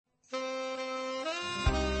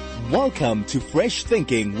Welcome to Fresh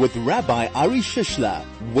Thinking with Rabbi Ari Shishler,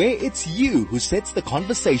 where it's you who sets the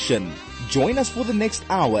conversation. Join us for the next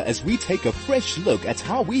hour as we take a fresh look at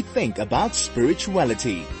how we think about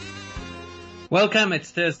spirituality. Welcome.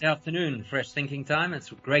 It's Thursday afternoon, Fresh Thinking time. It's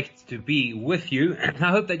great to be with you. I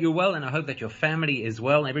hope that you're well, and I hope that your family is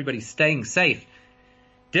well, and everybody's staying safe.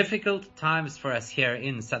 Difficult times for us here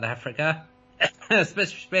in South Africa,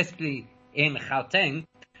 especially in Gauteng.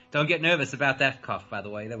 Don't get nervous about that cough, by the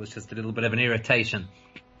way. That was just a little bit of an irritation.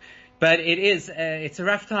 But it's a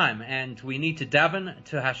rough time, and we need to daven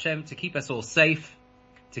to Hashem to keep us all safe,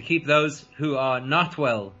 to keep those who are not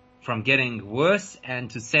well from getting worse, and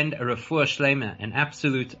to send a refuah shlema, an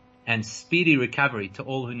absolute and speedy recovery to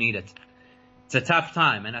all who need it. It's a tough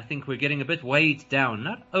time, and I think we're getting a bit weighed down,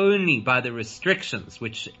 not only by the restrictions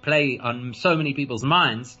which play on so many people's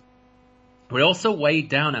minds, we're also weighed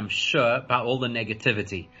down, I'm sure, by all the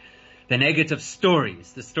negativity. The negative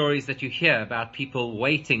stories, the stories that you hear about people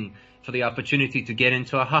waiting for the opportunity to get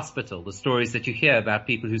into a hospital, the stories that you hear about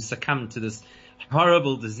people who succumb to this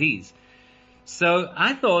horrible disease. So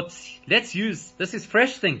I thought, this is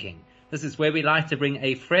fresh thinking. This is where we like to bring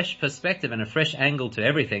a fresh perspective and a fresh angle to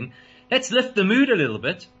everything. Let's lift the mood a little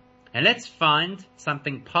bit, and let's find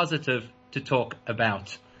something positive to talk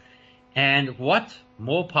about. And what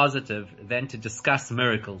more positive than to discuss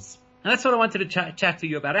miracles? And that's what I wanted to chat to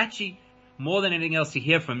you about. Actually, more than anything else, to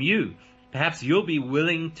hear from you. Perhaps you'll be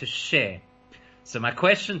willing to share. So my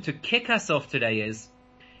question to kick us off today is,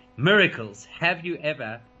 miracles. Have you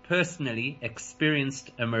ever personally experienced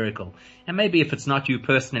a miracle? And maybe if it's not you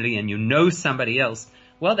personally and you know somebody else,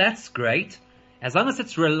 well, that's great. As long as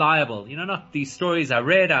it's reliable. You know, not these stories I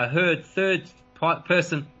read, I heard, third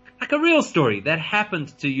person, like a real story that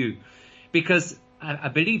happened to you. Because I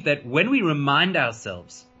believe that when we remind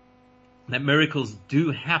ourselves that miracles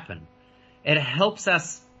do happen, it helps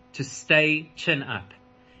us to stay chin up.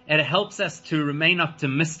 It helps us to remain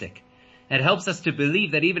optimistic. It helps us to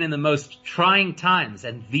believe that even in the most trying times,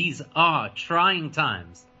 and these are trying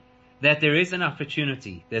times, that there is an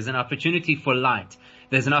opportunity. There's an opportunity for light.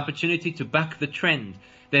 There's an opportunity to buck the trend.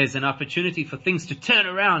 There's an opportunity for things to turn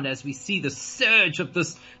around as we see the surge of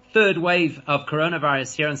this third wave of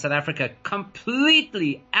coronavirus here in South Africa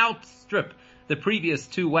completely outstrip the previous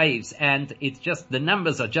two waves, and it's just, the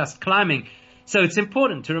numbers are just climbing. So it's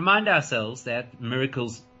important to remind ourselves that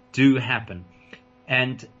miracles do happen.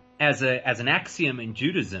 And as an axiom in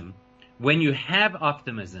Judaism, when you have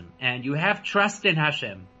optimism and you have trust in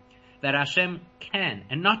Hashem, that Hashem can,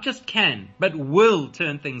 and not just can, but will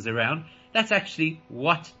turn things around, that's actually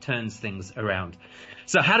what turns things around.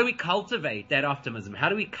 So how do we cultivate that optimism? How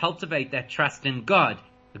do we cultivate that trust in God?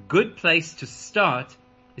 A good place to start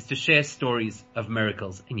is to share stories of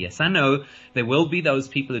miracles. And yes, I know there will be those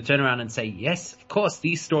people who turn around and say, yes, of course,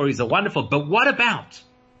 these stories are wonderful, but what about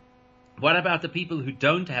the people who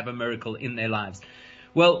don't have a miracle in their lives?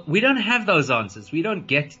 Well, we don't have those answers. We don't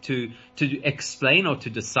get to explain or to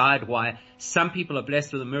decide why some people are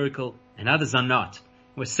blessed with a miracle and others are not.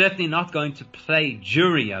 We're certainly not going to play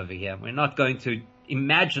jury over here. We're not going to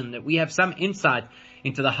imagine that we have some insight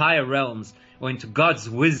into the higher realms or into God's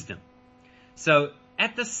wisdom. So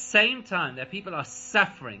at the same time that people are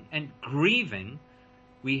suffering and grieving,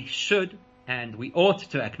 we should and we ought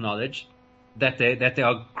to acknowledge that there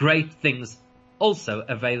are great things also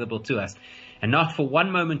available to us. And not for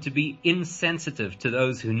one moment to be insensitive to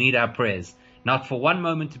those who need our prayers. Not for one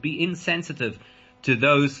moment to be insensitive to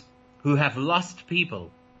those who have lost people.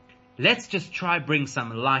 Let's just try bring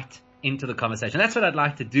some light into the conversation. That's what I'd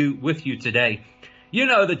like to do with you today. You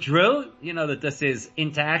know the drill. You know that this is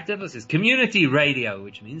interactive. This is community radio,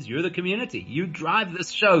 which means you're the community. You drive this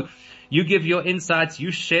show. You give your insights. You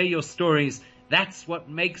share your stories. That's what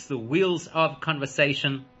makes the wheels of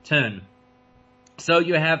conversation turn. So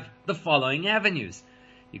you have the following avenues.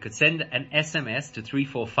 You could send an SMS to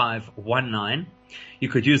 34519. You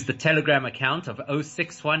could use the Telegram account of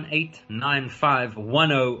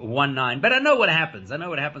 0618951019. But I know what happens. I know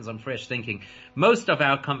what happens on Fresh Thinking. Most of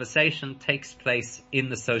our conversation takes place in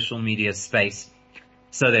the social media space.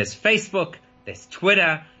 So there's Facebook, there's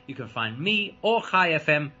Twitter. You can find me or Chai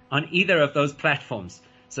FM on either of those platforms.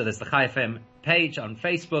 So there's the Chai FM page on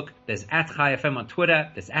Facebook, there's @Chai FM on Twitter,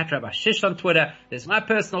 there's @Rabbi Shish on Twitter, there's my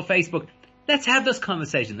personal Facebook. Let's have this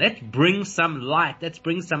conversation. Let's bring some light. Let's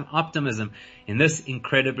bring some optimism in this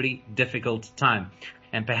incredibly difficult time.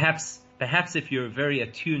 And perhaps if you're very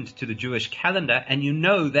attuned to the Jewish calendar and you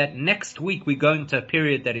know that next week we go into a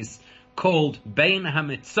period that is called Bein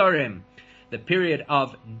HaMitzorim, the period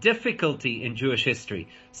of difficulty in Jewish history.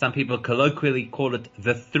 Some people colloquially call it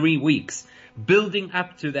the 3 weeks, building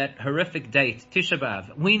up to that horrific date, Tisha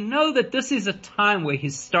B'Av. We know that this is a time where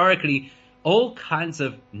historically all kinds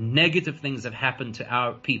of negative things have happened to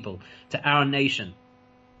our people, to our nation.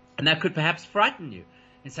 And that could perhaps frighten you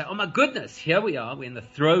and say, oh my goodness, here we are. We're in the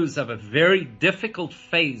throes of a very difficult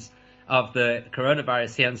phase of the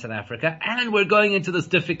coronavirus here in South Africa, and we're going into this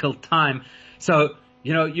difficult time. So,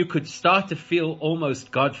 you could start to feel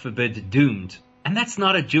almost, God forbid, doomed. And that's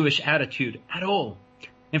not a Jewish attitude at all.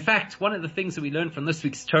 In fact, one of the things that we learned from this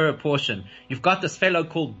week's Torah portion, you've got this fellow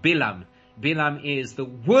called Bilam. Bilam is the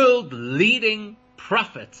world-leading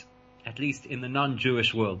prophet, at least in the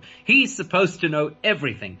non-Jewish world. He's supposed to know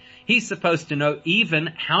everything. He's supposed to know even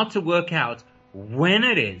how to work out when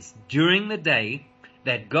it is during the day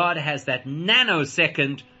that God has that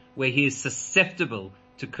nanosecond where he is susceptible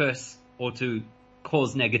to curse or to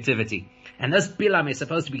cause negativity. And this Bilam is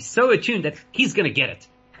supposed to be so attuned that he's going to get it.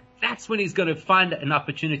 That's when he's going to find an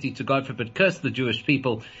opportunity to, God forbid, curse the Jewish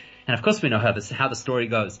people. And of course we know how the story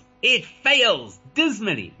goes. It fails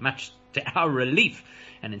dismally, much to our relief.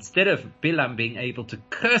 And instead of Bilam being able to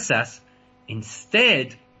curse us,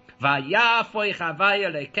 instead, as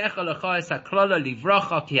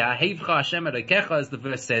the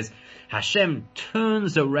verse says, Hashem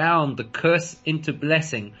turns around the curse into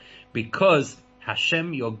blessing because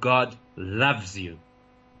Hashem, your God, loves you.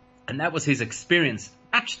 And that was his experience,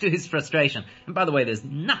 much to his frustration. And by the way, there's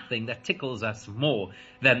nothing that tickles us more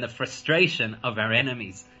than the frustration of our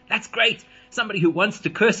enemies. That's great. Somebody who wants to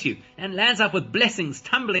curse you and lands up with blessings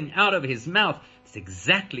tumbling out of his mouth. It's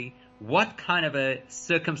exactly what kind of a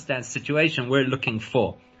circumstance, situation we're looking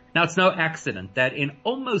for. Now, it's no accident that in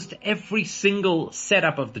almost every single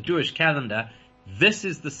setup of the Jewish calendar, this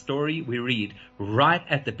is the story we read right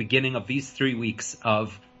at the beginning of these 3 weeks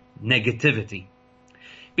of negativity.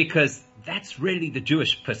 Because that's really the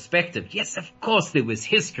Jewish perspective. Yes, of course there was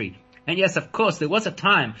history. And yes, of course there was a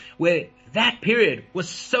time where that period was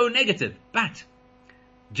so negative. But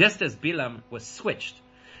just as Bilam was switched,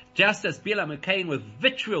 just as Bilam came with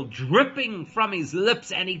vitriol dripping from his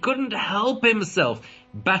lips and he couldn't help himself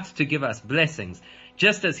but to give us blessings,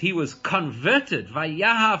 just as he was converted,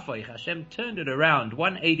 Hashem turned it around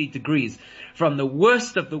 180 degrees from the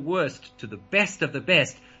worst of the worst to the best of the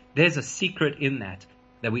best. There's a secret in that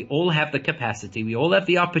we all have the capacity, we all have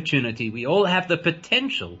the opportunity, we all have the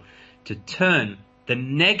potential to turn the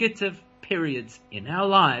negative periods in our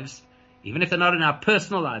lives, even if they're not in our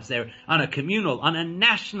personal lives, they're on a communal, on a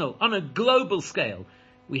national, on a global scale.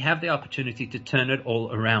 We have the opportunity to turn it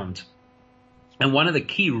all around. And one of the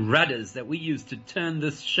key rudders that we use to turn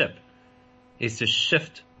this ship is to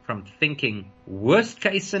shift from thinking worst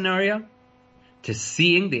case scenario to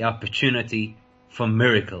seeing the opportunity for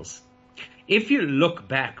miracles. If you look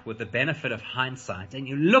back with the benefit of hindsight and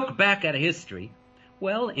you look back at history,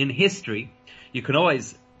 well, in history, you can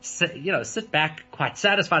always sit back quite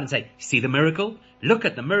satisfied and say, see the miracle? Look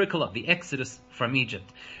at the miracle of the Exodus from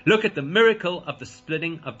Egypt. Look at the miracle of the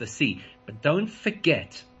splitting of the sea. But don't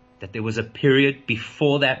forget that there was a period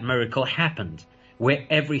before that miracle happened where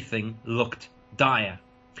everything looked dire.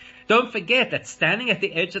 Don't forget that standing at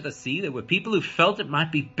the edge of the sea, there were people who felt it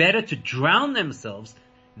might be better to drown themselves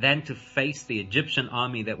than to face the Egyptian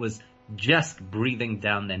army that was just breathing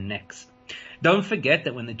down their necks. Don't forget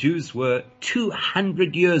that when the Jews were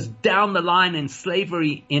 200 years down the line in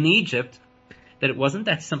slavery in Egypt, that it wasn't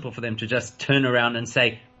that simple for them to just turn around and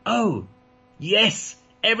say, oh, yes,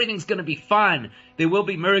 everything's going to be fine. There will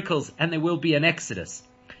be miracles and there will be an exodus.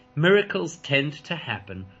 Miracles tend to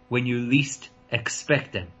happen when you least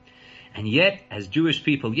expect them. And yet, as Jewish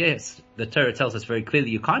people, yes, the Torah tells us very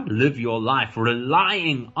clearly, you can't live your life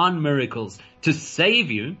relying on miracles to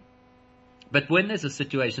save you. But when there's a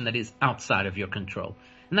situation that is outside of your control,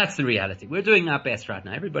 and that's the reality. We're doing our best right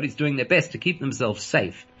now. Everybody's doing their best to keep themselves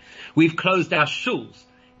safe. We've closed our shuls.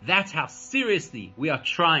 That's how seriously we are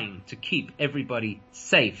trying to keep everybody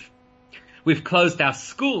safe. We've closed our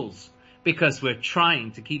schools because we're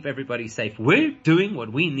trying to keep everybody safe. We're doing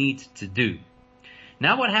what we need to do.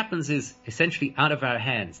 Now what happens is essentially out of our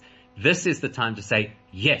hands. This is the time to say,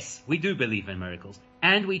 yes, we do believe in miracles.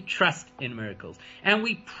 And we trust in miracles. And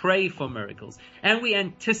we pray for miracles. And we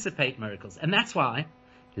anticipate miracles. And that's why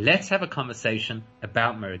let's have a conversation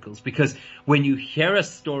about miracles. Because when you hear a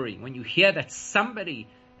story, when you hear that somebody,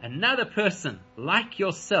 another person like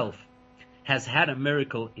yourself, has had a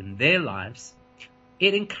miracle in their lives,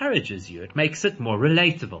 it encourages you. It makes it more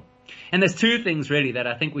relatable. And there's two things really that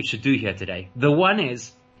I think we should do here today. The one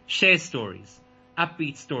is share stories,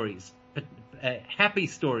 upbeat stories, but happy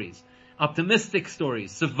stories optimistic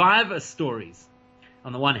stories, survivor stories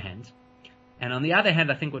on the one hand. And on the other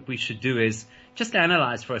hand, I think what we should do is just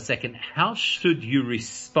analyze for a second, how should you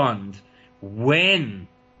respond when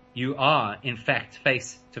you are, in fact,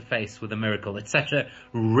 face to face with a miracle? It's such a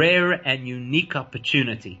rare and unique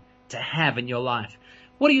opportunity to have in your life.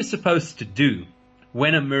 What are you supposed to do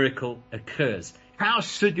when a miracle occurs? How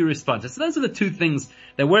should you respond? So those are the two things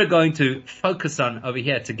that we're going to focus on over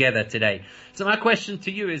here together today. So my question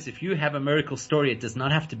to you is, if you have a miracle story, it does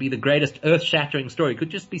not have to be the greatest earth-shattering story. It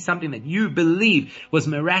could just be something that you believe was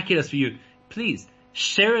miraculous for you. Please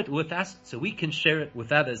share it with us so we can share it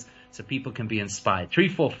with others so people can be inspired.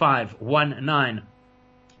 34519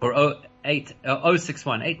 or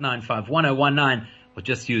 061-895-1019, or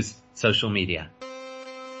just use social media.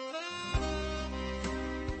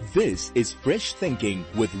 This is Fresh Thinking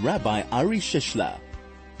with Rabbi Ari Shishler.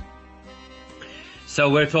 So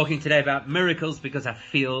we're talking today about miracles because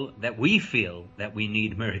we feel that we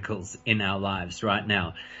need miracles in our lives right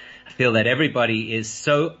now. I feel that everybody is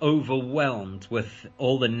so overwhelmed with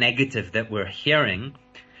all the negative that we're hearing,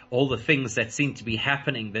 all the things that seem to be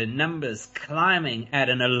happening, the numbers climbing at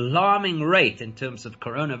an alarming rate in terms of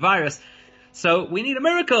coronavirus. So we need a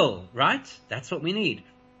miracle, right? That's what we need.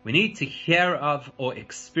 We need to hear of or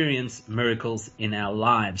experience miracles in our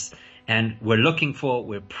lives. And we're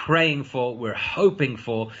praying for, we're hoping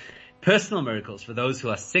for personal miracles for those who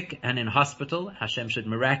are sick and in hospital. Hashem should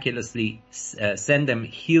miraculously send them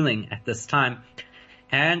healing at this time.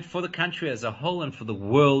 And for the country as a whole and for the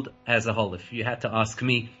world as a whole. If you had to ask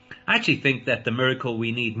me, I actually think that the miracle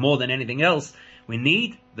we need more than anything else, we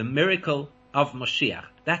need the miracle of Moshiach.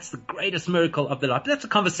 That's the greatest miracle of the life. That's a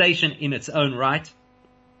conversation in its own right.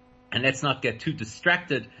 And let's not get too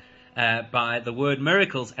distracted by the word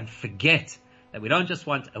miracles and forget that we don't just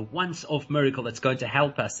want a once-off miracle that's going to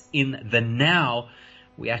help us in the now.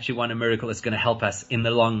 We actually want a miracle that's going to help us in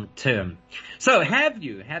the long term. So have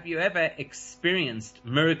you ever experienced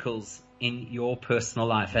miracles in your personal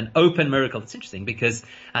life? An open miracle. It's interesting because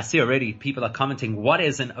I see already people are commenting, what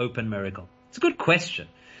is an open miracle? It's a good question,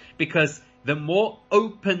 because the more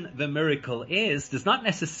open the miracle is, does not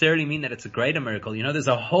necessarily mean that it's a greater miracle. You know, there's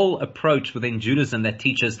a whole approach within Judaism that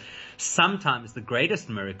teaches sometimes the greatest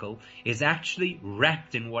miracle is actually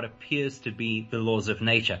wrapped in what appears to be the laws of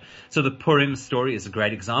nature. So the Purim story is a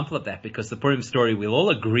great example of that, because the Purim story, we'll all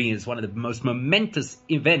agree, is one of the most momentous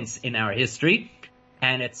events in our history.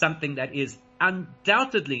 And it's something that is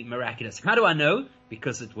undoubtedly miraculous. How do I know?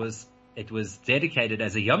 Because it was dedicated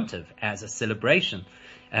as a Yom Tov, as a celebration.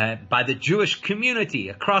 By the Jewish community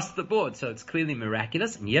across the board. So it's clearly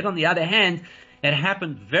miraculous. And yet on the other hand, it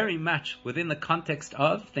happened very much within the context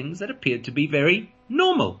of things that appeared to be very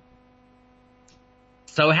normal.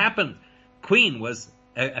 So it happened. Queen was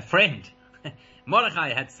a friend.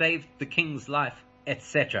 Mordechai had saved the king's life,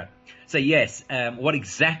 etc. So yes, what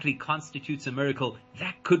exactly constitutes a miracle?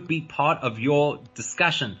 That could be part of your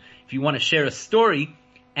discussion. If you want to share a story,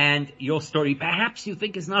 and your story perhaps you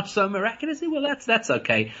think is not so miraculous, well, that's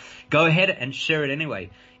okay. Go ahead and share it anyway.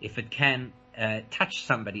 If it can touch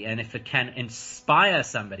somebody and if it can inspire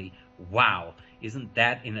somebody, wow, isn't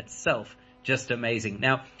that in itself just amazing?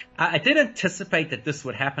 Now, I did anticipate that this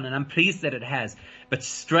would happen, and I'm pleased that it has. But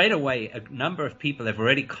straight away, a number of people have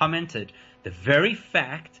already commented the very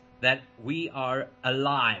fact that we are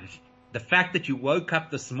alive. The fact that you woke up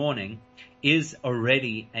this morning is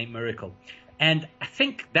already a miracle. And I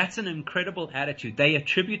think that's an incredible attitude. They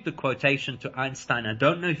attribute the quotation to Einstein. I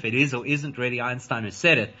don't know if it is or isn't really Einstein who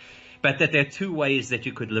said it, but that there are two ways that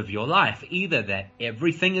you could live your life. Either that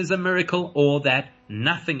everything is a miracle or that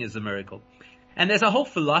nothing is a miracle. And there's a whole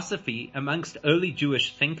philosophy amongst early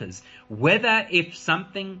Jewish thinkers, whether if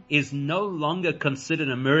something is no longer considered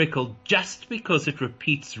a miracle just because it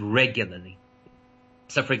repeats regularly.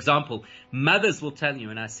 So, for example, mothers will tell you,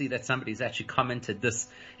 and I see that somebody's actually commented this.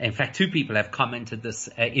 In fact, two people have commented this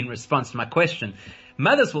in response to my question.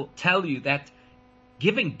 Mothers will tell you that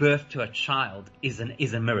giving birth to a child is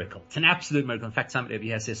a miracle. It's an absolute miracle. In fact, somebody over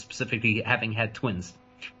here says specifically having had twins.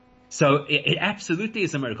 So it absolutely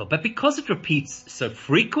is a miracle. But because it repeats so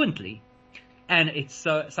frequently, and it's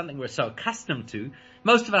something we're so accustomed to,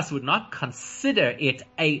 most of us would not consider it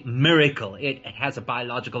a miracle. It has a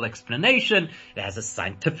biological explanation. It has a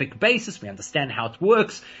scientific basis. We understand how it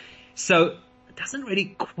works. So it doesn't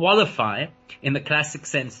really qualify in the classic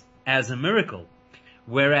sense as a miracle.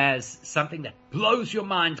 Whereas something that blows your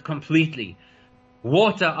mind completely,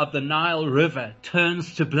 water of the Nile River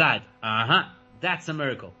turns to blood. That's a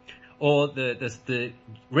miracle. Or the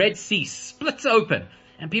Red Sea splits open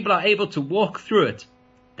and people are able to walk through it.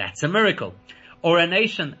 That's a miracle. or a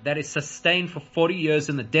nation that is sustained for 40 years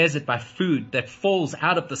in the desert by food that falls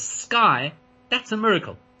out of the sky, that's a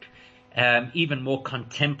miracle. Even more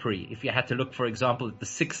contemporary, if you had to look, for example, at the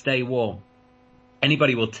 6-Day War.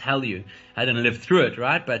 Anybody will tell you, I didn't live through it,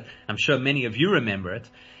 right? But I'm sure many of you remember it.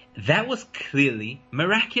 That was clearly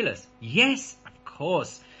miraculous. Yes, of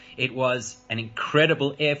course, it was an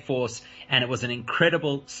incredible air force and it was an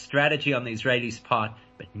incredible strategy on the Israelis' part,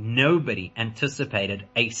 but nobody anticipated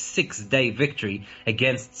a 6-day victory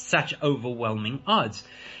against such overwhelming odds.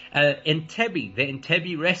 Entebbe, the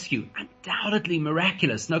Entebbe rescue, undoubtedly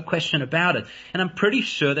miraculous, no question about it. And I'm pretty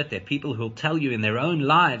sure that there are people who'll tell you in their own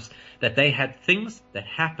lives that they had things that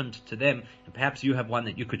happened to them, and perhaps you have one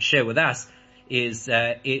that you could share with us,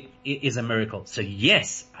 it is a miracle. So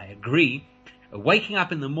yes, I agree. Waking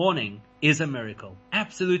up in the morning is a miracle.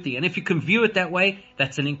 Absolutely. And if you can view it that way,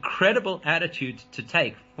 that's an incredible attitude to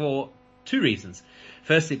take for two reasons.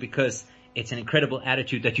 Firstly, because it's an incredible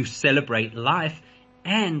attitude that you celebrate life,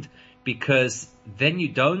 and because then you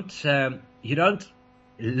don't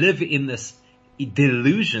live in this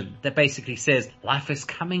delusion that basically says life is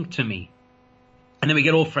coming to me. And then we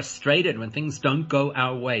get all frustrated when things don't go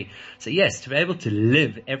our way. So yes, to be able to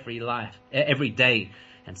live every day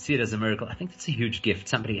and see it as a miracle, I think that's a huge gift.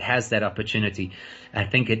 Somebody has that opportunity. I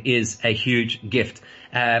think it is a huge gift.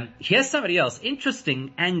 Here's somebody else.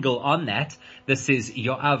 Interesting angle on that. This is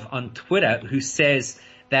Yoav on Twitter, who says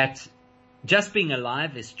that just being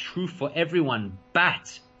alive is true for everyone,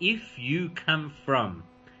 but if you come from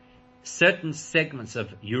certain segments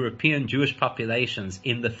of European Jewish populations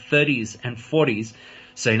in the 30s and 40s,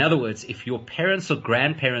 so in other words, if your parents or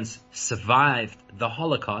grandparents survived the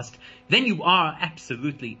Holocaust, then you are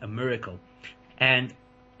absolutely a miracle. And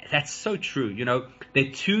that's so true. You know, there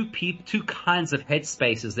are two kinds of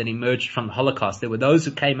headspaces that emerged from the Holocaust. There were those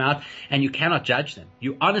who came out, and you cannot judge them.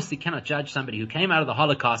 You honestly cannot judge somebody who came out of the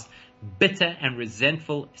Holocaust bitter and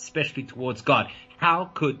resentful, especially towards God. How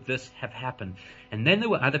could this have happened? And then there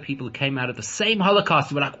were other people who came out of the same Holocaust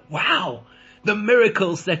who were like, wow, the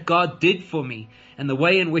miracles that God did for me and the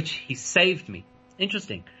way in which he saved me.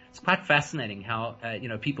 Interesting. It's quite fascinating how,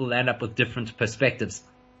 people land up with different perspectives.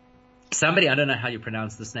 Somebody, I don't know how you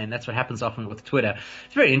pronounce this name. That's what happens often with Twitter.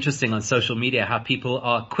 It's very interesting on social media how people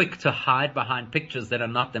are quick to hide behind pictures that are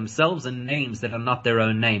not themselves and names that are not their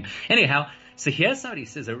own name. Anyhow, so here's somebody who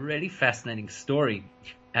says a really fascinating story.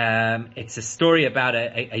 It's a story about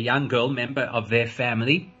a young girl, member of their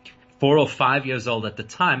family, 4 or 5 years old at the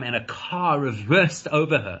time, and a car reversed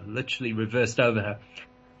over her, literally reversed over her.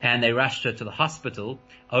 And they rushed her to the hospital,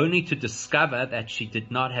 only to discover that she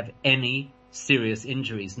did not have any serious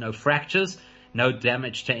injuries, no fractures, no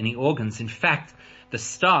damage to any organs. In fact, the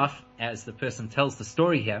staff, as the person tells the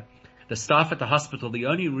story here, the staff at the hospital, the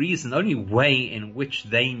only way in which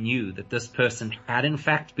they knew that this person had in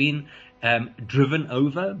fact been driven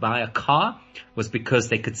over by a car was because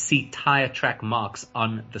they could see tire track marks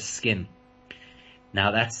on the skin.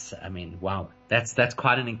 Now wow, that's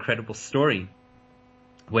quite an incredible story.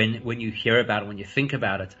 When you hear about it, when you think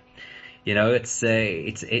about it, it's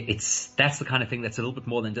that's the kind of thing that's a little bit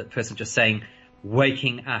more than the person just saying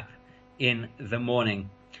waking up in the morning.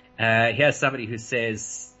 Here's somebody who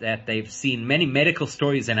says that they've seen many medical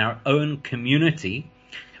stories in our own community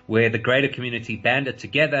where the greater community banded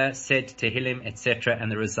together, said Tehillim, etc.,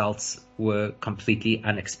 and the results were completely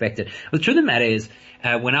unexpected. Well, the truth of the matter is,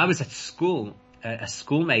 when I was at school, a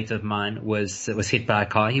schoolmate of mine was hit by a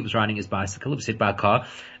car. He was riding his bicycle. He was hit by a car.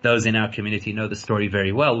 Those in our community know the story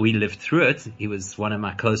very well. We lived through it. He was one of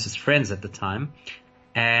my closest friends at the time.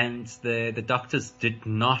 And the doctors did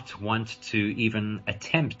not want to even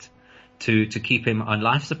attempt to keep him on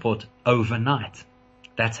life support overnight.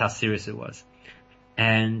 That's how serious it was.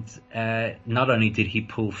 And not only did he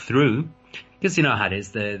pull through, because you know how it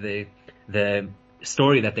is, the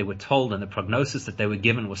story that they were told and the prognosis that they were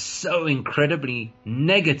given was so incredibly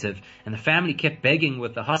negative, and the family kept begging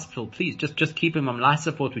with the hospital, please just keep him on life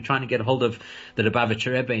support. We're trying to get a hold of the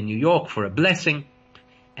Lubavitcher Rebbe in New York for a blessing.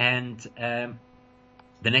 And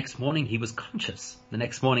the next morning he was conscious. The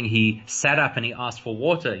next morning he sat up and he asked for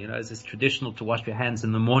water. It's traditional to wash your hands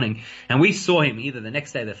in the morning. And we saw him either the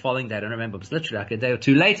next day or the following day. I don't remember. It was literally like a day or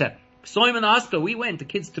two later. Saw him in the hospital. We went, the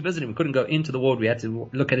kids, to visit him. We couldn't go into the ward. We had to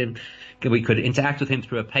look at him. We could interact with him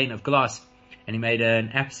through a pane of glass. And he made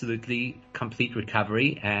an absolutely complete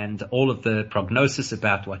recovery. And all of the prognosis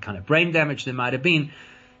about what kind of brain damage there might have been,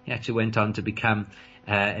 he actually went on to become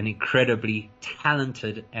an incredibly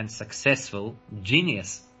talented and successful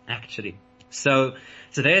genius, actually. So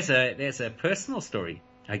there's a personal story,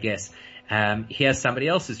 I guess. Here's somebody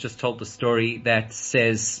else who's just told the story that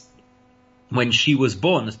says, when she was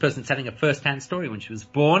born. This person's telling a first-hand story. When she was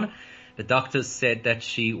born, the doctors said that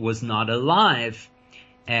she was not alive.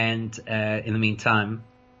 And in the meantime,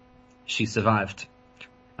 she survived.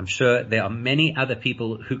 I'm sure there are many other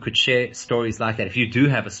people who could share stories like that. If you do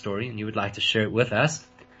have a story and you would like to share it with us.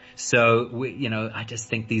 So, I just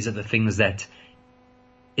think these are the things that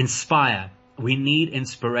inspire. We need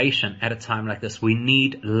inspiration at a time like this. We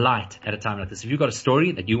need light at a time like this. If you've got a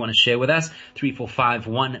story that you want to share with us,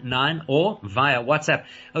 34519 or via WhatsApp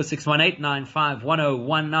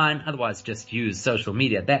 0618951019. Otherwise, just use social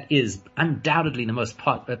media. That is undoubtedly the most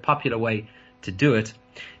popular way to do it.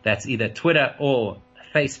 That's either Twitter or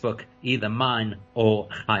Facebook, either mine or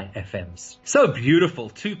High FM's. So beautiful.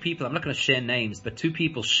 Two people, I'm not going to share names, but two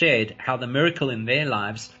people shared how the miracle in their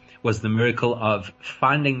lives was the miracle of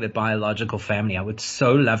finding the biological family. I would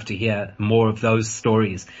so love to hear more of those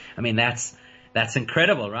stories. I mean, that's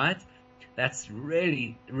incredible, right? That's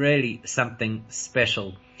really, really something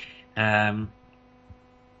special. Somebody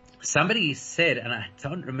said, and I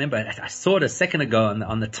don't remember, I saw it a second ago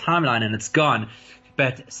on the timeline and it's gone,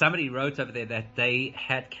 but somebody wrote over there that they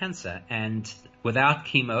had cancer, and without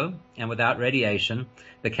chemo and without radiation,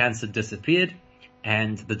 the cancer disappeared.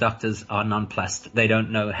 And the doctors are nonplussed. They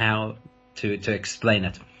don't know how to explain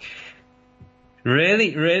it.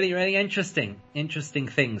 Really, really, really interesting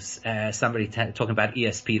things. Somebody talking about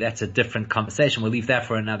ESP. That's a different conversation. We'll leave that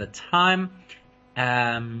for another time.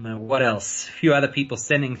 What else? A few other people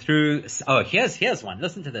sending through. Oh, here's one.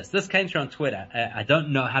 Listen to this. This came through on Twitter. I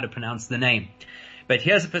don't know how to pronounce the name. But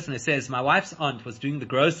here's a person who says, my wife's aunt was doing the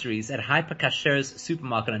groceries at Hyper Kasher's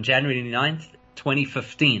supermarket on January 9th,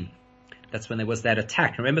 2015. That's when there was that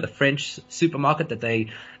attack. Remember the French supermarket that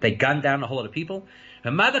they gunned down a whole lot of people?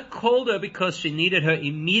 Her mother called her because she needed her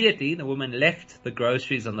immediately. The woman left the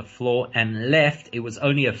groceries on the floor and left. It was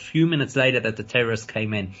only a few minutes later that the terrorists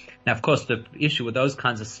came in. Now, of course, the issue with those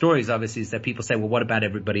kinds of stories, obviously, is that people say, well, what about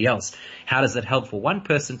everybody else? How does it help for one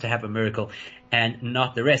person to have a miracle and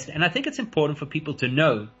not the rest? And I think it's important for people to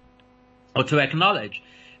know or to acknowledge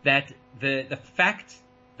that the fact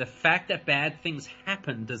that bad things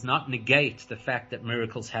happen does not negate the fact that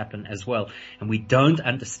miracles happen as well. And we don't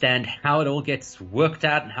understand how it all gets worked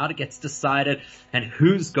out and how it gets decided and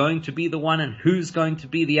who's going to be the one and who's going to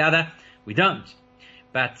be the other. We don't.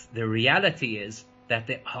 But the reality is that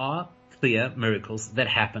there are clear miracles that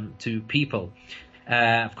happen to people.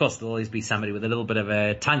 Of course, there'll always be somebody with a little bit of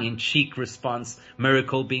a tongue-in-cheek response.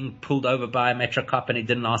 Miracle, being pulled over by a metro cop and he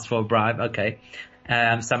didn't ask for a bribe. Okay.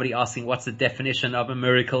 Somebody asking what's the definition of a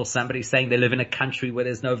miracle. Somebody saying they live in a country where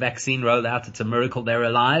there's no vaccine rolled out. It's a miracle they're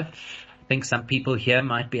alive. I think some people here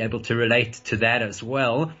might be able to relate to that as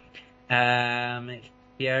well. Where's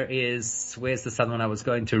this other one I was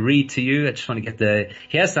going to read to you? I just want to get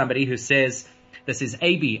here's somebody who says, this is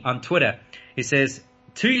AB on Twitter. He says,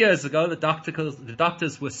 2 years ago, the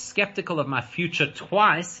doctors were skeptical of my future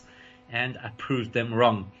twice, and I proved them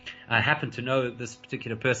wrong. I happen to know this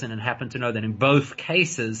particular person and happen to know that in both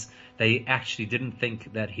cases, they actually didn't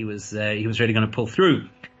think that he was really going to pull through.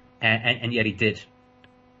 And yet he did.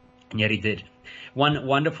 And yet he did. One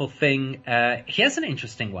wonderful thing, here's an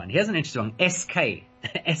interesting one. SK.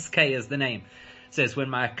 SK is the name. It says, when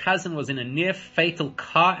my cousin was in a near fatal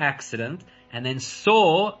car accident and then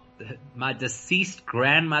saw my deceased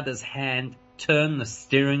grandmother's hand turn the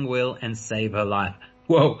steering wheel and save her life.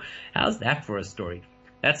 Whoa, how's that for a story?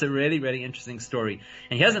 That's a really, really interesting story.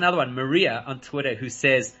 And here's another one, Maria on Twitter, who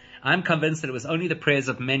says, I'm convinced that it was only the prayers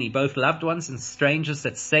of many, both loved ones and strangers,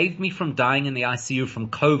 that saved me from dying in the ICU from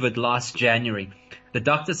COVID last January. The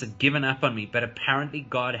doctors had given up on me, but apparently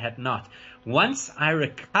God had not. Once I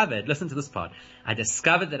recovered, listen to this part, I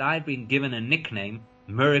discovered that I had been given a nickname,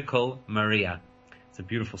 Miracle Maria. It's a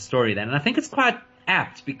beautiful story then. And I think it's quite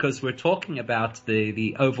apt because we're talking about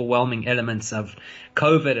the overwhelming elements of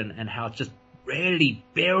COVID and how it's just really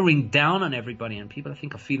bearing down on everybody, and people I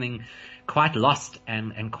think are feeling quite lost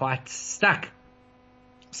and quite stuck.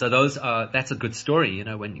 So that's a good story, you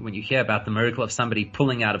know, when you hear about the miracle of somebody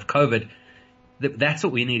pulling out of COVID, that's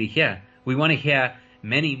what we need to hear. We want to hear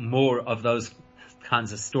many more of those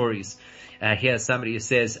kinds of stories. Here's somebody who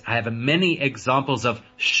says, I have many examples of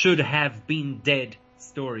should have been dead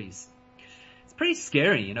stories. It's pretty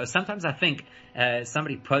scary, you know. Sometimes I think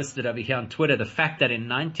somebody posted over here on Twitter the fact that in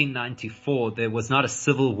 1994 there was not a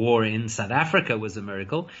civil war in South Africa was a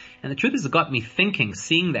miracle. And the truth is, it got me thinking,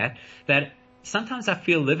 seeing that sometimes I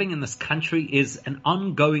feel living in this country is an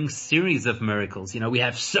ongoing series of miracles. You know, we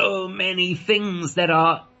have so many things that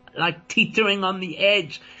are like teetering on the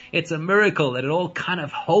edge. It's a miracle that it all kind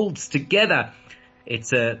of holds together.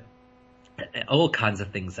 It's all kinds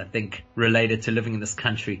of things, I think, related to living in this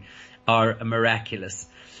country are miraculous.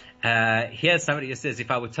 Here's somebody who says,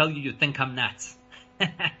 if I would tell you, you'd think I'm nuts.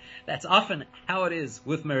 That's often how it is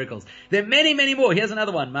with miracles. There are many, many more. Here's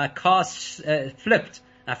another one. My car flipped.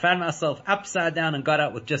 I found myself upside down and got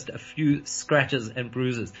out with just a few scratches and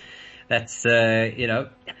bruises. That's,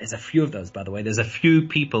 there's a few of those, by the way. There's a few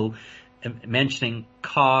people mentioning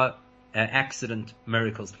car accident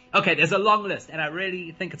miracles. Okay, there's a long list, and I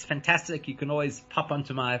really think it's fantastic. You can always pop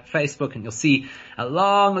onto my Facebook and you'll see a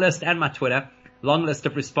long list, and my Twitter, long list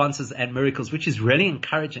of responses and miracles, which is really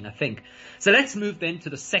encouraging, I think. So let's move then to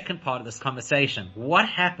the second part of this conversation. What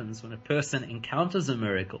happens when a person encounters a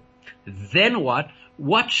miracle? Then what?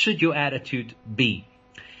 What should your attitude be?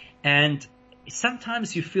 And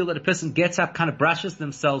sometimes you feel that a person gets up, kind of brushes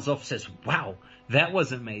themselves off, says, wow, that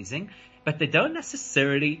was amazing, but they don't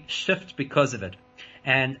necessarily shift because of it.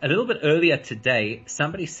 And a little bit earlier today,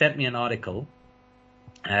 somebody sent me an article.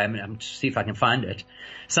 I'm just see if I can find it.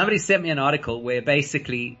 Somebody sent me an article where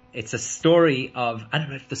basically it's a story of, I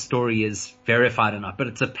don't know if the story is verified or not, but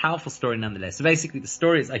it's a powerful story nonetheless. So basically the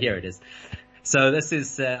story is, here it is. So this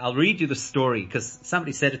is, I'll read you the story because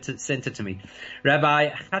somebody sent it to me. Rabbi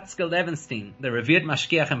Chatzkel Levenstein, the revered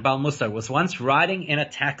Mashgiach and Baal Musar, was once riding in a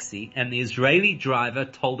taxi and the Israeli driver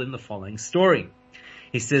told him the following story.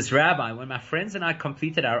 He says, Rabbi, when my friends and I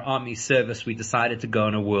completed our army service, we decided to go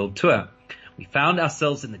on a world tour. We found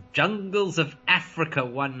ourselves in the jungles of Africa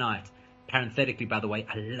one night. Parenthetically, by the way,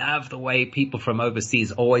 I love the way people from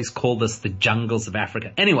overseas always call this the jungles of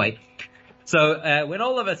Africa. Anyway, so when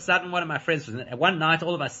all of a sudden one of my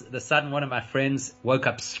friends woke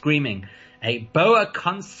up screaming. A boa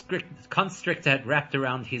constrictor had wrapped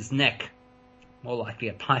around his neck. More likely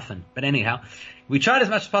a python. But anyhow, we tried as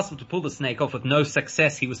much as possible to pull the snake off with no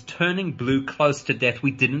success. He was turning blue, close to death.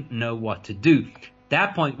 We didn't know what to do. At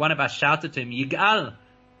that point, one of us shouted to him, Yigal,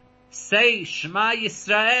 say Shema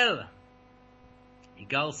Yisrael.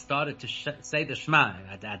 Yigal started to say the Shema.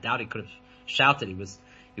 I doubt he could have shouted.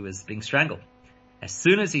 He was being strangled. As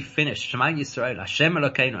soon as he finished, Shema Yisrael, Hashem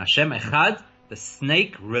Elokeinu, Hashem Echad, the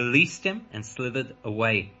snake released him and slithered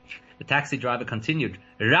away. The taxi driver continued,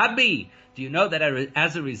 Rabbi, do you know that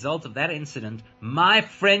as a result of that incident, my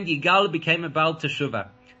friend Yigal became a Baal Teshuvah.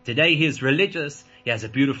 Today he is religious. He has a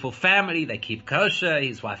beautiful family. They keep kosher.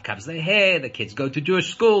 His wife covers their hair. The kids go to Jewish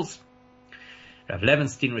schools. Rav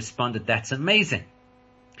Levenstein responded, that's amazing.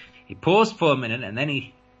 He paused for a minute and then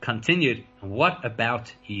he continued, what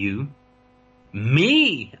about you?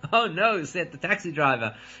 Me? Oh no, said the taxi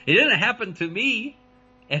driver. It didn't happen to me.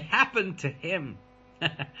 It happened to him.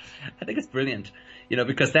 I think it's brilliant,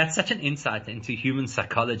 because that's such an insight into human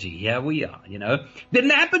psychology. Here we are, Didn't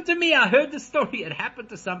happen to me. I heard the story. It happened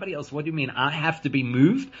to somebody else. What do you mean? I have to be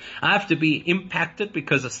moved? I have to be impacted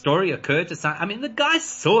because a story occurred to somebody? The guy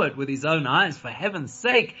saw it with his own eyes, for heaven's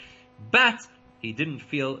sake. But he didn't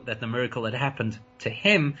feel that the miracle had happened to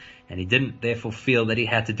him, and he didn't therefore feel that he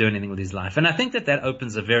had to do anything with his life. And I think that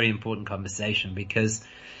opens a very important conversation, because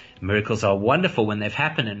miracles are wonderful when they've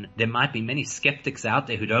happened, and there might be many skeptics out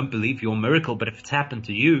there who don't believe your miracle, but if it's happened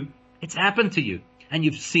to you, it's happened to you. And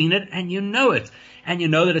you've seen it, and you know it, and you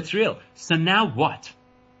know that it's real. So now what?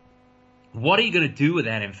 What are you going to do with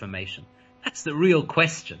that information? That's the real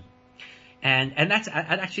question. And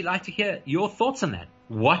I'd actually like to hear your thoughts on that.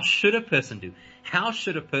 What should a person do? How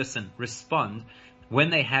should a person respond when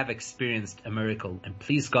they have experienced a miracle? And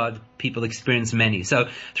please God, people experience many. So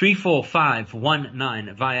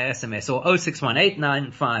 34519 via SMS or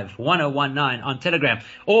 061-895-1019 on Telegram,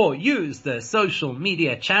 or use the social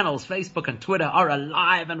media channels. Facebook and Twitter are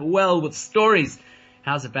alive and well with stories.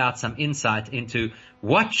 How's about some insight into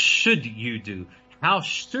what should you do? How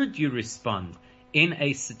should you respond in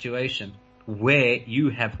a situation where you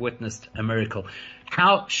have witnessed a miracle?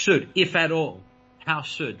 How should, if at all, how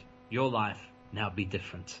should your life now be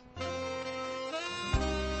different?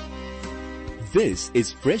 This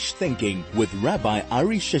is Fresh Thinking with Rabbi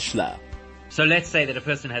Ari Shishler. So let's say that a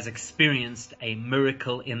person has experienced a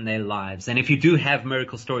miracle in their lives. And if you do have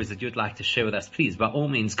miracle stories that you'd like to share with us, please, by all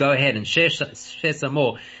means, go ahead and share some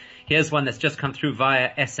more. Here's one that's just come through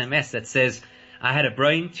via SMS that says, I had a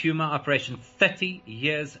brain tumor operation 30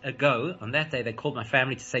 years ago. On that day, they called my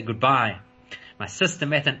family to say goodbye. My sister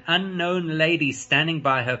met an unknown lady standing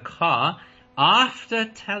by her car. After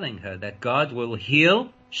telling her that God will heal,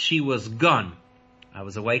 she was gone. I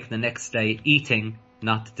was awake the next day, eating,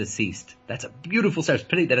 not deceased. That's a beautiful story. It's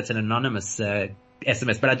pity that it's an anonymous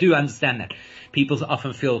SMS, but I do understand that. People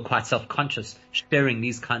often feel quite self-conscious sharing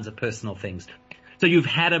these kinds of personal things. So you've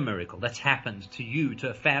had a miracle that's happened to you, to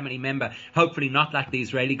a family member, hopefully not like the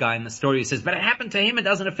Israeli guy in the story who says, but it happened to him, it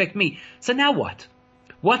doesn't affect me. So now what?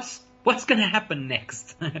 What's What's going to happen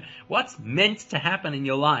next? What's meant to happen in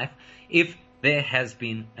your life if there has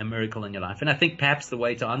been a miracle in your life? And I think perhaps the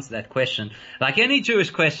way to answer that question, like any Jewish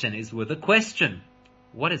question, is with a question.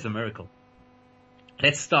 What is a miracle?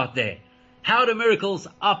 Let's start there. How do miracles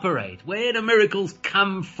operate? Where do miracles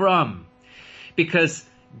come from? Because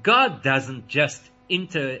God doesn't just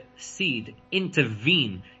intercede,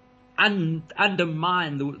 intervene,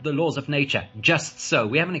 undermine the laws of nature just so.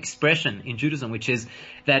 We have an expression in Judaism which is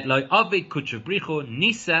that Lo Ovid Kutchabricho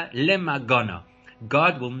Nisa Lemagona.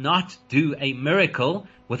 God will not do a miracle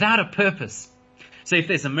without a purpose. So if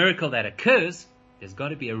there's a miracle that occurs, there's got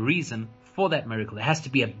to be a reason for that miracle. There has to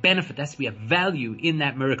be a benefit, there has to be a value in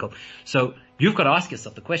that miracle. So you've got to ask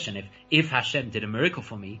yourself the question, if Hashem did a miracle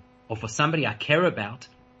for me or for somebody I care about,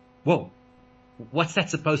 whoa, what's that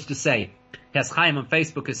supposed to say? There's Chaim on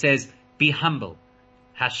Facebook who says, be humble.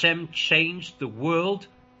 Hashem changed the world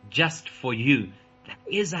just for you. That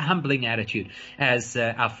is a humbling attitude. As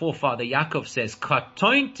our forefather Yaakov says,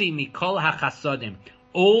 Katointi mikol hachasodim.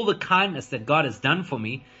 All the kindness that God has done for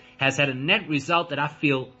me has had a net result that I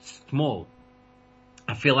feel small.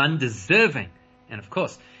 I feel undeserving. And of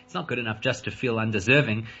course, it's not good enough just to feel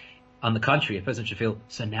undeserving. On the contrary, a person should feel,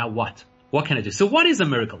 so now what? What can I do? So what is a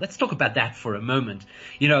miracle? Let's talk about that for a moment.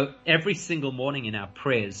 You know, every single morning in our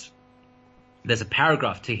prayers, there's a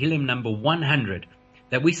paragraph, Tehillim number 100,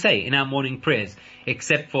 that we say in our morning prayers,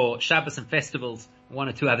 except for Shabbos and festivals, 1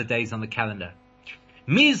 or 2 other days on the calendar.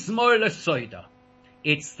 Mizmor lesoida.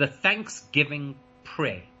 It's the thanksgiving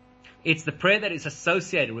prayer. It's the prayer that is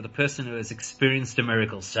associated with a person who has experienced a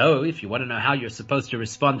miracle. So if you want to know how you're supposed to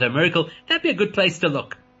respond to a miracle, that'd be a good place to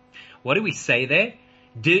look. What do we say there?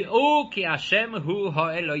 Know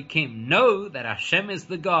that Hashem is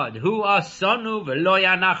the God.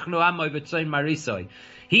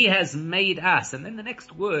 He has made us. And then the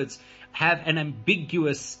next words have an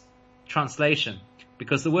ambiguous translation,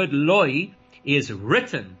 because the word loi is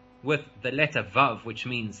written with the letter vav, which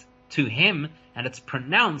means to him, and it's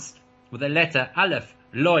pronounced with the letter aleph,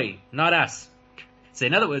 loi, not us. So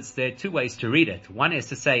in other words, there are 2 ways to read it. One is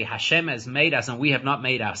to say Hashem has made us and we have not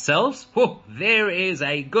made ourselves. Whew, there is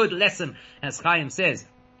a good lesson, as Chaim says.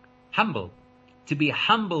 Humble. To be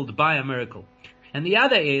humbled by a miracle. And the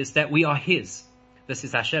other is that we are His. This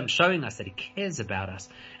is Hashem showing us that He cares about us.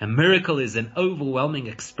 A miracle is an overwhelming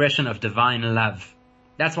expression of divine love.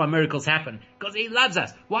 That's why miracles happen, because He loves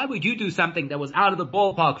us. Why would you do something that was out of the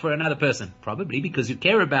ballpark for another person? Probably because you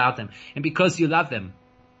care about them and because you love them.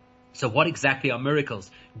 So what exactly are miracles?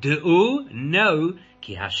 Du'u, know,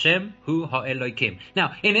 ki Hashem hu ha'elokim.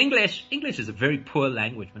 Now, in English is a very poor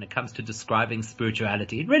language when it comes to describing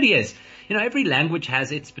spirituality. It really is. You know, every language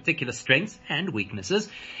has its particular strengths and weaknesses.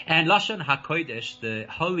 And Lashon HaKodesh, the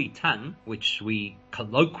holy tongue, which we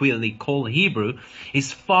colloquially call Hebrew,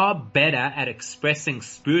 is far better at expressing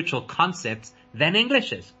spiritual concepts than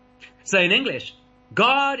English is. So in English,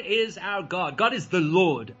 God is our God. God is the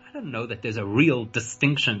Lord. I don't know that there's a real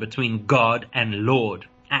distinction between God and Lord,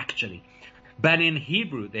 actually. But in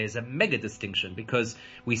Hebrew, there's a mega distinction, because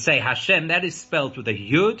we say Hashem, that is spelled with a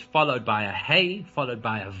yud, followed by a hey, followed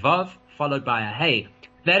by a vav, followed by a hey.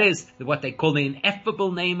 That is what they call the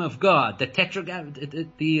ineffable name of God, the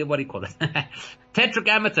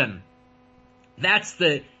tetragrammaton. That's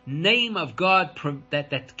the name of God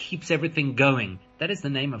that keeps everything going. That is the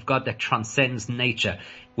name of God that transcends nature.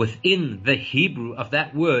 Within the Hebrew of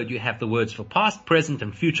that word, you have the words for past, present,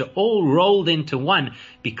 and future all rolled into one,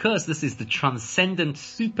 because this is the transcendent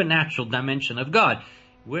supernatural dimension of God.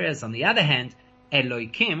 Whereas on the other hand,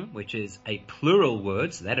 Elohim, which is a plural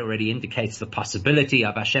word, so that already indicates the possibility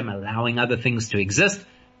of Hashem allowing other things to exist,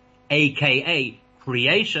 aka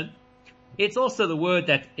creation. It's also the word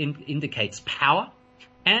that indicates power,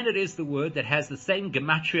 and it is the word that has the same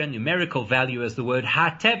gematria numerical value as the word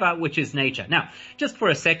ha-teva, which is nature. Now, just for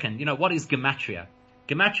a second, what is gematria?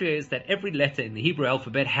 Gematria is that every letter in the Hebrew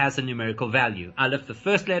alphabet has a numerical value. Aleph, the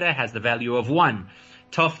first letter, has the value of 1.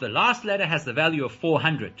 Tov, the last letter, has the value of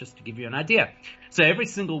 400, just to give you an idea. So every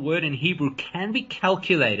single word in Hebrew can be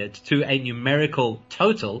calculated to a numerical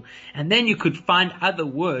total, and then you could find other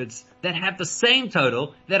words that have the same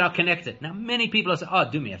total that are connected. Now, many people are saying,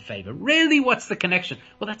 do me a favor. Really, what's the connection?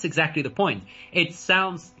 Well, that's exactly the point. It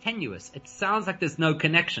sounds tenuous. It sounds like there's no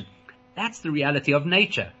connection. That's the reality of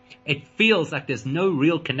nature. It feels like there's no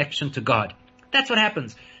real connection to God. That's what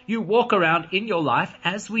happens. You walk around in your life,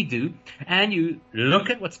 as we do, and you look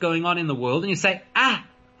at what's going on in the world, and you say,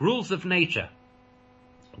 rules of nature.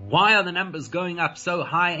 Why are the numbers going up so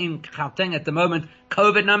high in Gauteng at the moment?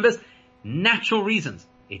 COVID numbers? Natural reasons.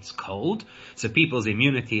 It's cold, so people's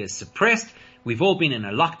immunity is suppressed. We've all been in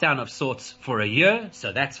a lockdown of sorts for a year,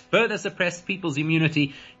 so that's further suppressed people's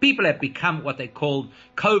immunity. People have become what they call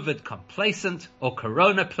COVID complacent or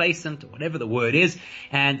corona placent, or whatever the word is,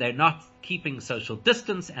 and they're not keeping social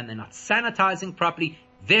distance and they're not sanitizing properly.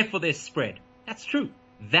 Therefore, there's spread. That's true.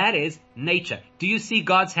 That is nature. Do you see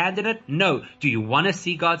God's hand in it? No. Do you want to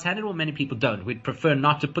see God's hand in it? Well, many people don't. We'd prefer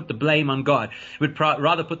not to put the blame on God. We'd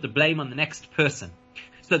rather put the blame on the next person.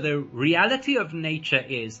 So the reality of nature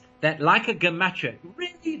is that, like a gematria,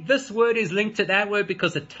 really this word is linked to that word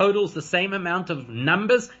because it totals the same amount of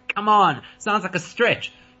numbers? Come on. Sounds like a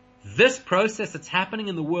stretch. This process that's happening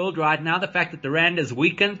in the world right now, the fact that the rand is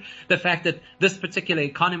weakened, the fact that this particular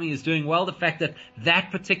economy is doing well, the fact that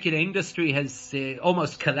that particular industry has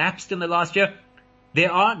almost collapsed in the last year,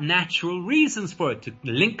 there are natural reasons for it. To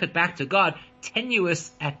link it back to God,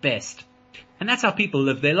 tenuous at best. And that's how people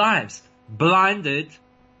live their lives, blinded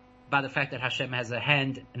by the fact that Hashem has a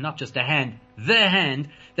hand, not just a hand, the hand,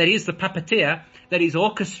 that is the puppeteer, that is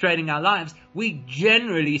orchestrating our lives. We,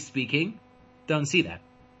 generally speaking, don't see that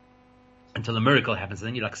until a miracle happens. And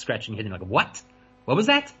then you're like scratching your head and you're like, what? What was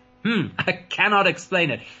that? I cannot explain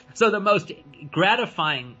it. So the most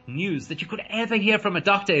gratifying news that you could ever hear from a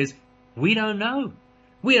doctor is, we don't know.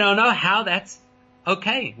 We don't know how that's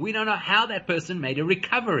okay. We don't know how that person made a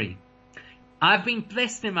recovery. I've been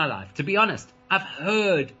blessed in my life, to be honest. I've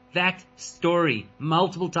heard that story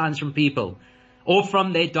multiple times from people or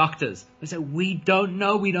from their doctors. They say, we don't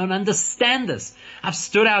know, we don't understand this. I've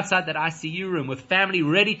stood outside that ICU room with family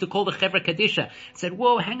ready to call the Chevra Kadisha. Said,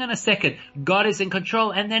 whoa, hang on a second. God is in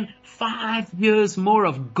control. And then 5 years more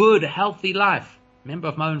of good, healthy life. Member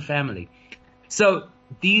of my own family. So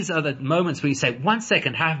these are the moments where you say, 1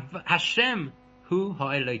 second, Hashem hu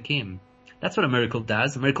ha'elokim. That's what a miracle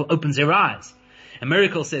does. A miracle opens your eyes. A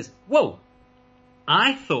miracle says, whoa,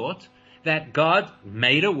 I thought that God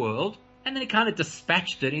made a world and then he kind of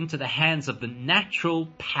dispatched it into the hands of the natural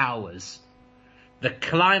powers. The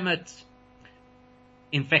climate,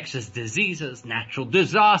 infectious diseases, natural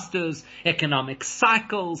disasters, economic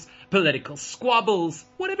cycles, political squabbles,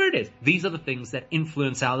 whatever it is. These are the things that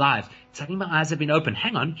influence our lives. Suddenly my eyes have been opened.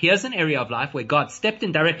 Hang on, here's an area of life where God stepped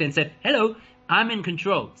in directly and said, hello, I'm in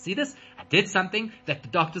control. See this? I did something that the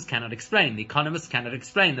doctors cannot explain, the economists cannot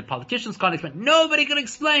explain, the politicians can't explain. Nobody can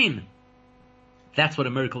explain. That's what a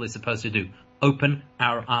miracle is supposed to do. Open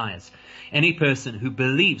our eyes. Any person who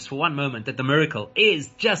believes for one moment that the miracle is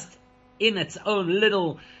just in its own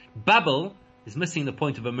little bubble is missing the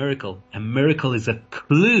point of a miracle. A miracle is a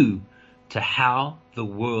clue to how the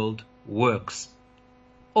world works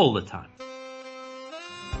all the time.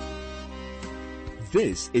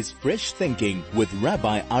 This is Fresh Thinking with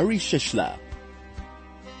Rabbi Ari Shishler.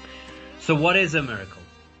 So what is a miracle?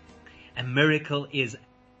 A miracle is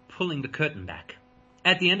pulling the curtain back.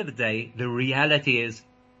 At the end of the day, the reality is,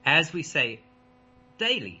 as we say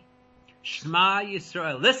daily, Shema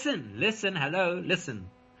Yisrael, listen, hello, listen.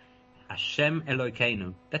 Hashem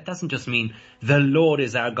Elokeinu. That doesn't just mean the Lord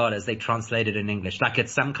is our God as they translate it in English, like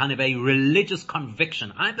it's some kind of a religious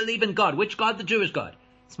conviction. I believe in God. Which God? The Jewish God.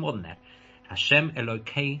 It's more than that. Hashem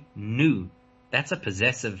Elokeinu. That's a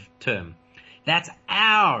possessive term. That's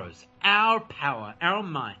ours, our power, our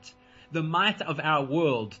might. The might of our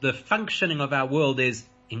world, the functioning of our world is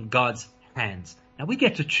in God's hands. Now we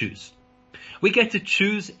get to choose. We get to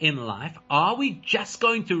choose in life. Are we just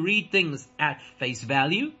going to read things at face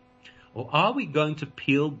value? Or are we going to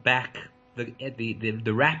peel back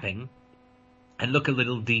the wrapping and look a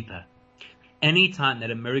little deeper? Anytime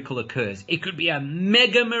that a miracle occurs, it could be a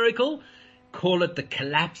mega miracle, call it the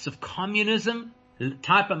collapse of communism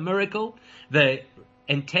type of miracle, the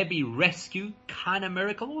Entebbe rescue kind of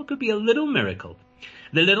miracle, or it could be a little miracle.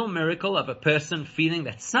 The little miracle of a person feeling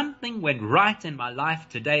that something went right in my life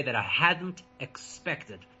today that I hadn't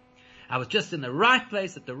expected. I was just in the right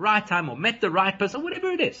place at the right time or met the right person, whatever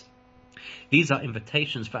it is. These are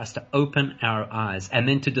invitations for us to open our eyes and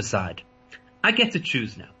then to decide. I get to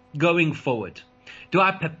choose now, going forward. Do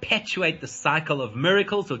I perpetuate the cycle of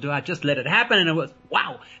miracles or do I just let it happen? And it was,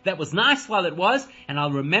 wow, that was nice while it was, and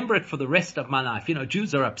I'll remember it for the rest of my life. You know,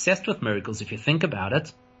 Jews are obsessed with miracles if you think about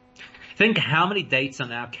it. Think how many dates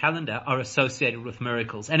on our calendar are associated with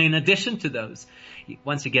miracles. And in addition to those,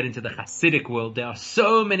 once you get into the Hasidic world, there are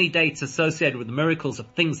so many dates associated with miracles of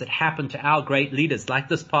things that happened to our great leaders, like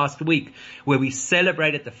this past week, where we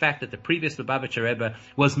celebrated the fact that the previous Lubavitcher Rebbe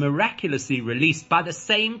was miraculously released by the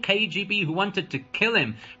same KGB who wanted to kill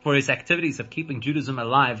him for his activities of keeping Judaism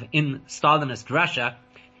alive in Stalinist Russia.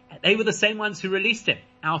 They were the same ones who released him.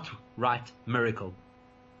 Outright miracle.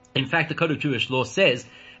 In fact, the Code of Jewish Law says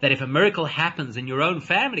that if a miracle happens in your own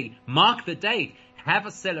family, mark the date, have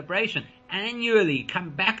a celebration, annually come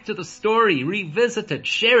back to the story, revisit it,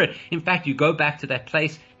 share it. In fact, you go back to that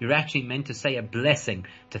place, you're actually meant to say a blessing,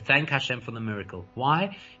 to thank Hashem for the miracle.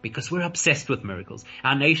 Why? Because we're obsessed with miracles.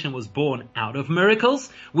 Our nation was born out of miracles.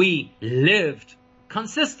 We lived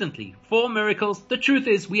consistently for miracles. The truth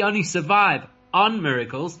is, we only survive on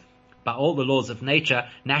miracles. By all the laws of nature,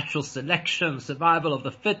 natural selection, survival of the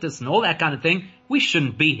fittest, and all that kind of thing, we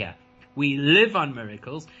shouldn't be here. We live on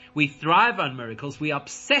miracles. We thrive on miracles. We are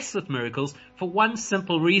obsessed with miracles for one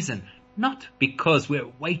simple reason. Not because we're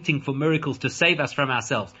waiting for miracles to save us from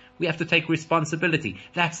ourselves. We have to take responsibility.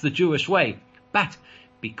 That's the Jewish way. But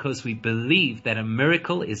because we believe that a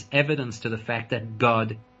miracle is evidence to the fact that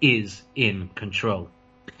God is in control.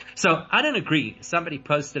 So I don't agree. Somebody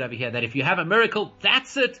posted over here that if you have a miracle,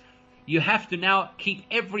 that's it. You have to now keep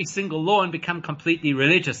every single law and become completely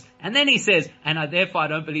religious. And then he says, therefore I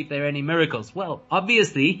don't believe there are any miracles. Well,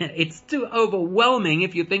 obviously, it's too overwhelming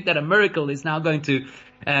if you think that a miracle is now going to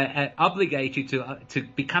obligate you to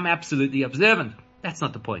become absolutely observant. That's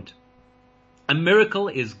not the point. A miracle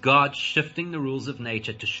is God shifting the rules of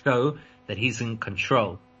nature to show that he's in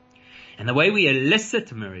control. And the way we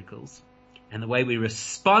elicit miracles and the way we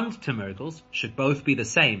respond to miracles should both be the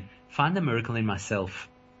same. Find the miracle in myself.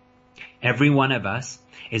 Every one of us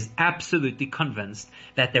is absolutely convinced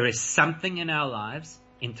that there is something in our lives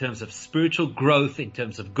in terms of spiritual growth, in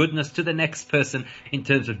terms of goodness to the next person, in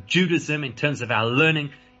terms of Judaism, in terms of our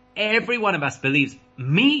learning. Every one of us believes,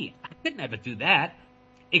 me, I could never do that.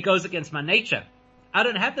 It goes against my nature. I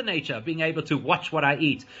don't have the nature of being able to watch what I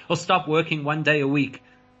eat or stop working one day a week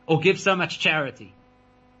or give so much charity.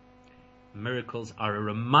 Miracles are a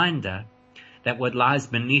reminder that what lies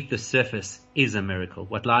beneath the surface is a miracle.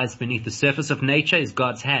 What lies beneath the surface of nature is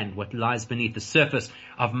God's hand. What lies beneath the surface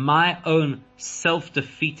of my own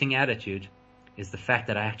self-defeating attitude is the fact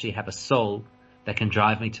that I actually have a soul that can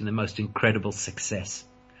drive me to the most incredible success.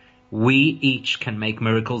 We each can make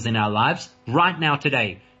miracles in our lives right now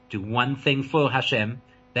today. Do one thing for Hashem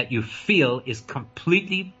that you feel is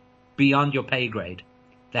completely beyond your pay grade.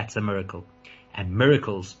 That's a miracle. And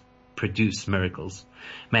miracles produce miracles.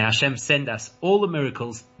 May Hashem send us all the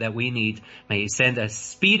miracles that we need. May He send us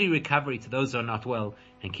speedy recovery to those who are not well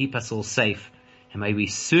and keep us all safe. And may we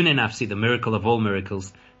soon enough see the miracle of all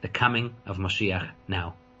miracles, the coming of Mashiach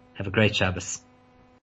now. Have a great Shabbos.